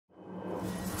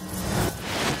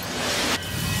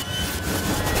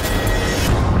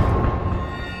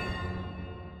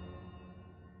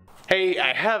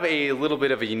I have a little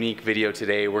bit of a unique video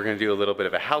today. We're gonna do a little bit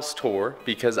of a house tour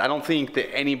because I don't think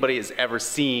that anybody has ever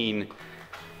seen,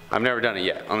 I've never done it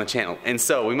yet on the channel. And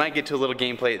so we might get to a little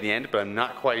gameplay at the end, but I'm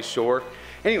not quite sure.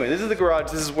 Anyway, this is the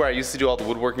garage. This is where I used to do all the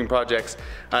woodworking projects.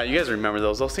 You guys remember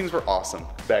those? Those things were awesome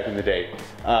back in the day.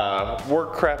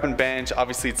 Work, crap, and bench.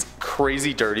 Obviously it's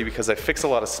crazy dirty because I fix a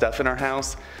lot of stuff in our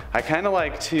house. I kind of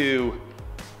like to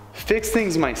fix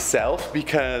things myself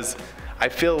because I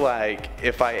feel like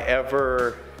if I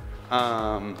ever,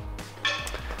 I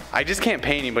just can't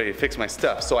pay anybody to fix my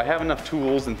stuff. So I have enough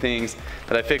tools and things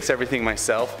that I fix everything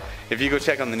myself. If you go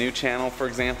check on the new channel, for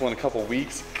example, in a couple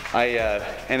weeks, I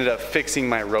ended up fixing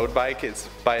my road bike. It's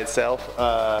by itself.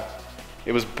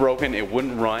 It was broken, it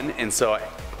wouldn't run, and so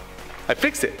I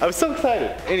fixed it. I was so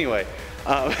excited. Anyway,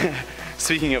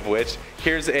 speaking of which,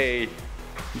 here's a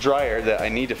dryer that I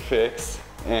need to fix,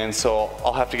 and so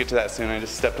I'll have to get to that soon. I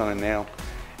just stepped on a nail.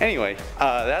 Anyway,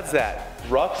 that's that.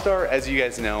 Rockstar, as you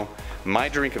guys know, my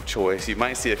drink of choice. You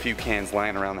might see a few cans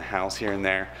lying around the house here and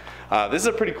there. This is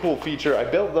a pretty cool feature. I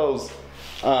built those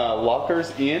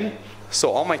lockers in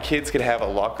so all my kids could have a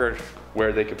locker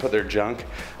where they could put their junk.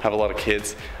 I have a lot of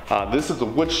kids. This is the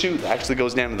wood chute that actually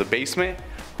goes down to the basement.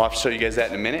 I'll have to show you guys that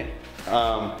in a minute.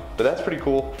 But that's pretty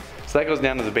cool. So that goes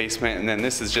down to the basement, and then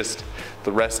this is just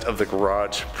the rest of the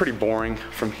garage. Pretty boring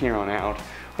from here on out.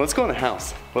 Let's go in the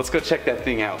house. Let's go check that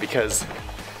thing out because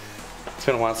it's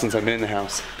been a while since I've been in the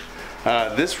house.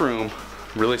 This room,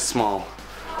 really small.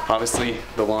 Obviously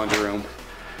the laundry room.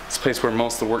 It's a place where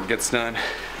most of the work gets done,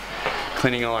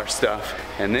 cleaning all our stuff.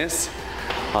 And this,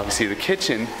 obviously the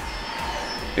kitchen,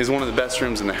 is one of the best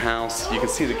rooms in the house. You can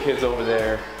see the kids over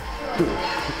there.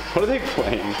 What are they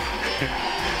playing?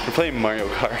 They're playing Mario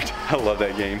Kart. I love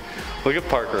that game. Look at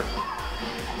Parker.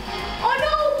 Oh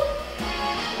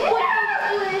no!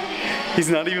 What? He's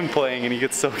not even playing and he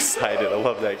gets so excited. I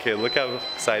love that kid. Look how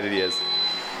excited he is.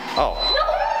 Oh.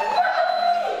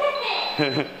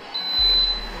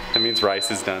 That means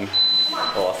rice is done.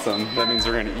 Awesome. That means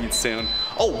we're gonna eat soon.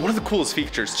 Oh, one of the coolest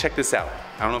features, check this out.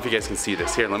 I don't know if you guys can see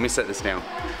this. Here, let me set this down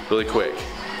really quick.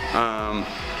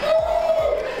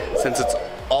 Since it's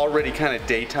already kind of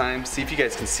daytime, see if you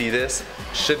guys can see this.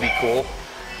 Should be cool.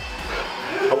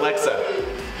 Alexa,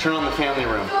 turn on the family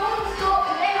room.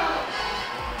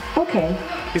 Okay.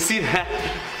 You see that?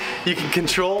 You can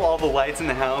control all the lights in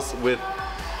the house with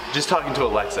just talking to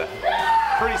Alexa.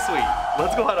 Pretty sweet.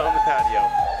 Let's go out on the patio.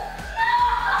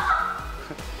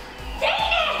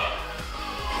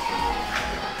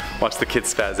 Watch the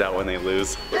kids spaz out when they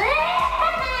lose.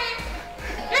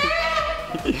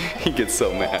 He gets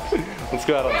so mad. Let's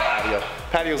go out on the patio.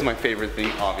 Patio's my favorite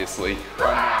thing, obviously. On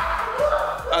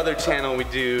the other channel we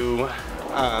do,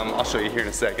 I'll show you here in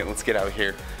a second. Let's get out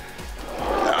here.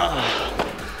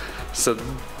 So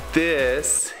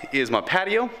this is my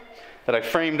patio that I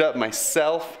framed up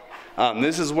myself.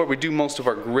 This is where we do most of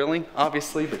our grilling,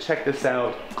 obviously, but check this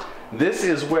out. This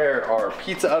is where our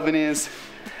pizza oven is.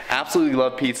 Absolutely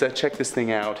love pizza. Check this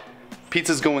thing out.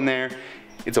 Pizza's going there.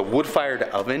 It's a wood-fired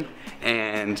oven,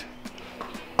 and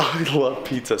I love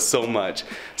pizza so much.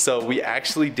 So we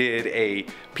actually did a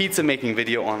pizza making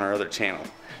video on our other channel.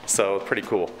 So pretty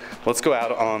cool. Let's go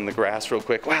out on the grass real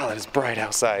quick. Wow, that is bright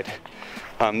outside.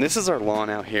 This is our lawn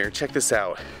out here. Check this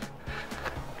out.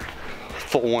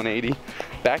 Full 180.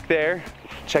 Back there,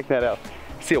 check that out.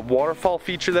 See a waterfall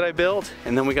feature that I built?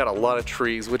 And then we got a lot of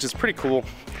trees, which is pretty cool.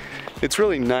 It's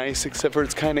really nice, except for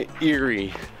it's kind of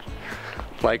eerie.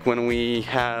 Like when we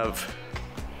have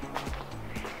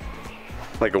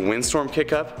like a windstorm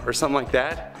kick up or something like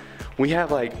that, we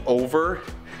have like over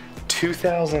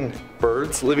 2,000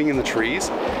 birds living in the trees,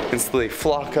 and so they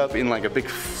flock up in like a big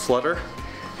flutter,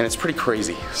 and it's pretty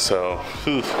crazy. So,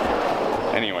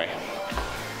 anyway,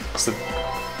 so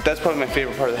that's probably my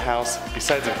favorite part of the house,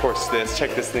 besides of course this.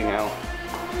 Check this thing out.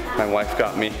 My wife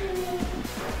got me.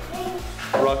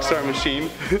 Rockstar machine.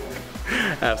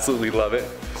 Absolutely love it.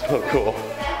 So cool.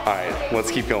 Alright, let's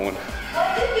keep going.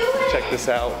 Check this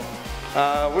out.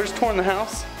 We're just touring the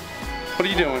house. What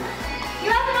are you doing?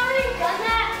 You haven't already done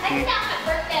that? I did that on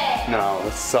my birthday. No,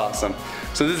 this is awesome.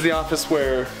 So this is the office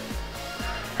where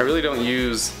I really don't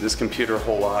use this computer a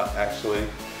whole lot, actually.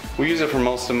 We use it for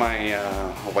most of my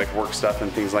like work stuff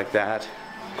and things like that.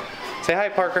 Say hi,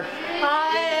 Parker.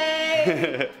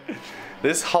 Hi.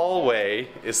 This hallway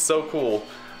is so cool.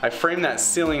 I framed that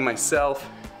ceiling myself.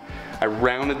 I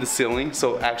rounded the ceiling,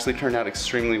 so it actually turned out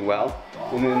extremely well.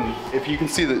 And then if you can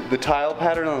see the tile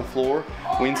pattern on the floor,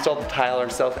 we installed the tile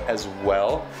ourselves as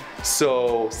well.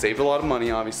 So saved a lot of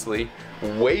money, obviously.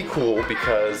 Way cool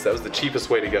because that was the cheapest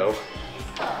way to go.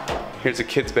 Here's a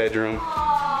kid's bedroom.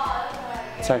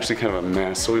 It's actually kind of a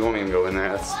mess, so we won't even go in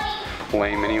there. That's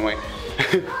lame anyway.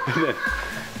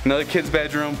 Another kid's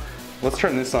bedroom. Let's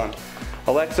turn this on.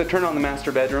 Alexa, turn on the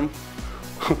master bedroom.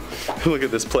 Look at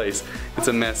this place. It's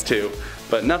a mess too.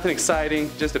 But nothing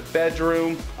exciting, just a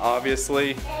bedroom,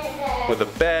 obviously, with a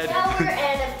bed. Shower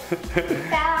and a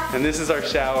bath. And this is our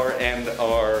shower and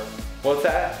our, what's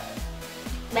that?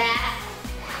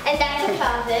 Bath. And that's a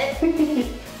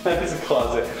closet. That is a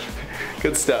closet.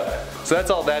 Good stuff. So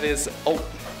that's all that is. Oh,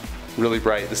 really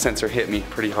bright. The sensor hit me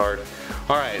pretty hard.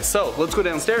 All right, so let's go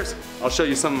downstairs. I'll show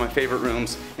you some of my favorite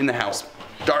rooms in the house.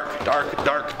 Dark, dark,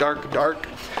 dark, dark, dark,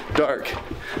 dark.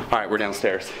 All right, we're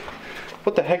downstairs.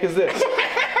 What the heck is this?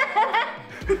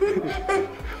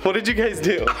 What did you guys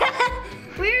do?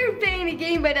 We were playing a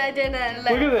game, but I didn't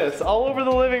Look at this, all over the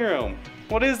living room.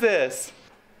 What is this?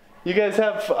 You guys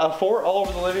have a fort all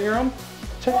over the living room?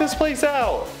 Check this place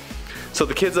out. So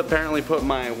the kids apparently put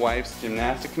my wife's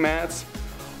gymnastic mats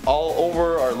all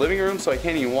over our living room so I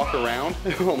can't even walk around.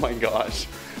 Oh my gosh,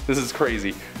 this is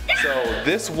crazy. So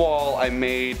this wall I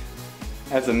made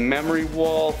as a memory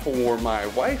wall for my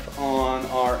wife on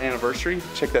our anniversary.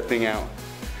 Check that thing out.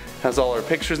 Has all our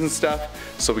pictures and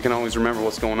stuff so we can always remember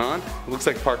what's going on. It looks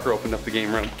like Parker opened up the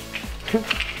game room.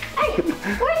 Hey,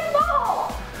 where's the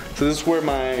ball? So this is where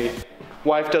my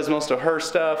wife does most of her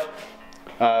stuff.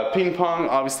 Ping pong,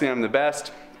 obviously I'm the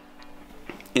best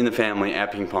in the family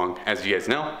at ping pong, as you guys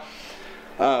know.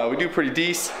 We do pretty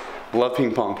decent. Love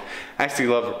ping pong. I actually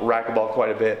love racquetball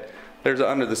quite a bit. There's an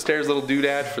under the stairs little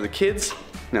doodad for the kids.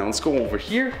 Now let's go over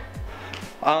here.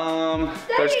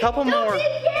 There's a couple more.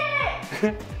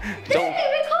 Don't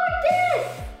record this.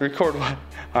 Record what?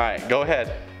 All right, go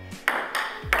ahead.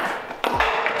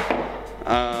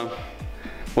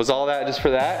 Was all that just for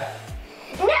that?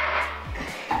 No.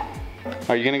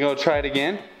 Are you gonna go try it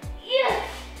again? Yes.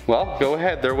 Well, go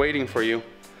ahead. They're waiting for you.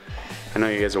 I know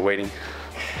you guys are waiting.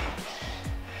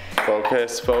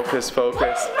 Focus, focus,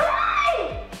 focus.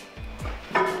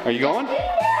 Are you going?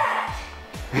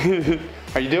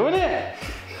 Are you doing it?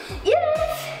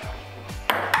 Yes.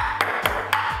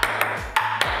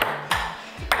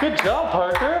 Good job,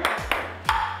 Parker.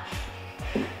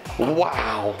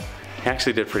 Wow. He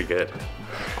actually did pretty good.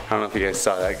 I don't know if you guys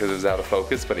saw that because it was out of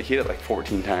focus, but he hit it like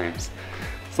 14 times.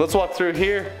 So let's walk through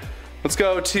here. Let's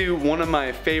go to one of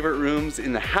my favorite rooms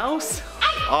in the house.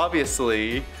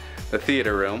 Obviously, the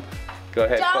theater room. Go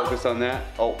ahead, focus on that.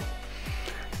 Oh,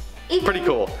 pretty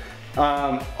cool.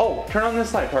 Oh, turn on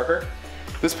this light, Parker.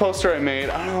 This poster I made,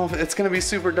 I don't know if it's gonna be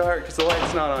super dark because the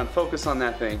light's not on. Focus on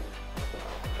that thing.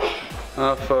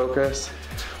 Focus.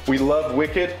 We love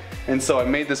Wicked, and so I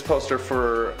made this poster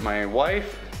for my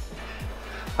wife.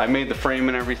 I made the frame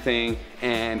and everything,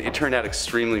 and it turned out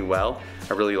extremely well.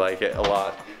 I really like it a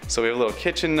lot. So we have a little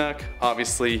kitchen nook,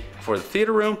 obviously, for the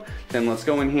theater room. Then let's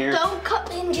go in here. Don't come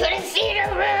into the theater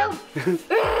room.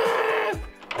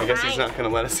 I guess he's not gonna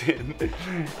let us in.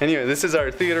 Anyway, this is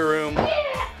our theater room.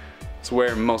 It's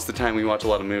where most of the time we watch a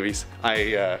lot of movies.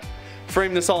 I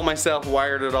framed this all myself,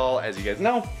 wired it all, as you guys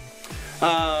know.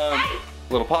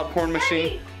 Little popcorn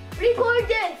machine. Hey, record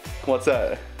this. What's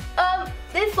that?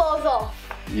 This falls off.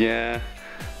 Yeah,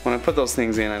 when I put those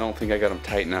things in, I don't think I got them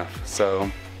tight enough, so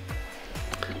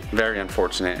very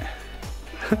unfortunate.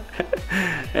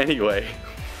 Anyway,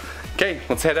 okay,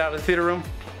 let's head out of the theater room,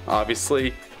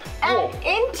 obviously. And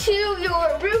into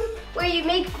your room where you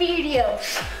make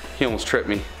videos. He almost tripped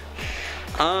me.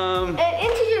 And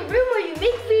into your room where you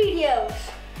make videos.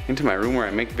 Into my room where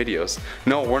I make videos.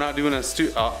 No, we're not doing a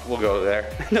we'll go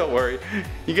there. Don't worry.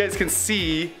 You guys can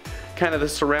see kind of the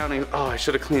surroundings. Oh, I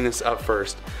should have cleaned this up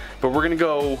first. But we're gonna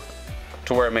go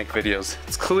to where I make videos.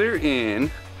 It's clear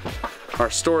in our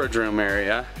storage room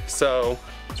area. So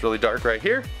it's really dark right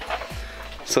here.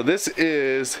 So this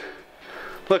is,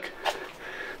 look,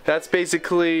 that's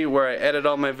basically where I edit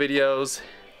all my videos.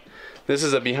 This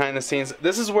is a behind the scenes.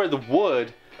 This is where the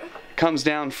wood comes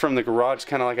down from the garage,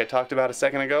 kind of like I talked about a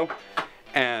second ago.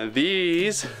 And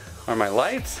these are my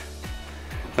lights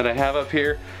that I have up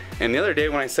here. And the other day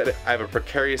when I said I have a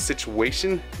precarious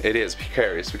situation, it is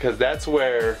precarious because that's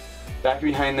where, back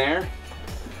behind there,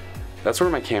 that's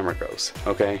where my camera goes,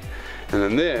 okay? And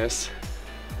then this,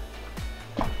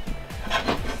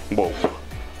 whoa,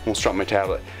 almost dropped my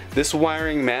tablet. This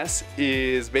wiring mess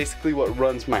is basically what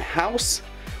runs my house,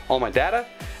 all my data,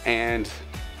 and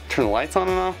turn the lights on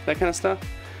and off, that kind of stuff.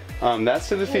 That's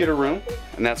to the theater room,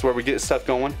 and that's where we get stuff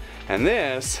going. And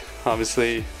this,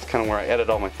 obviously, is kind of where I edit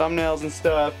all my thumbnails and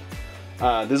stuff.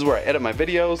 This is where I edit my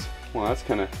videos. Well, that's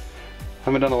kind of, I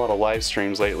haven't done a lot of live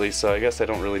streams lately, so I guess I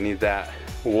don't really need that.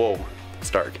 Whoa, it's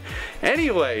dark.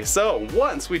 Anyway, so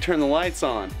once we turn the lights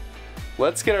on,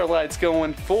 let's get our lights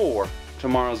going for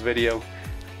tomorrow's video.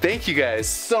 Thank you guys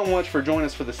so much for joining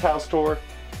us for this house tour.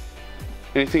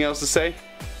 Anything else to say?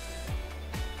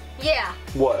 Yeah.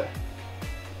 What?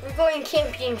 We're going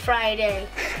camping Friday.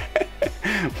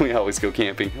 We always go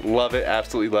camping. Love it,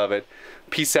 absolutely love it.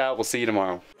 Peace out, we'll see you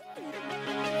tomorrow.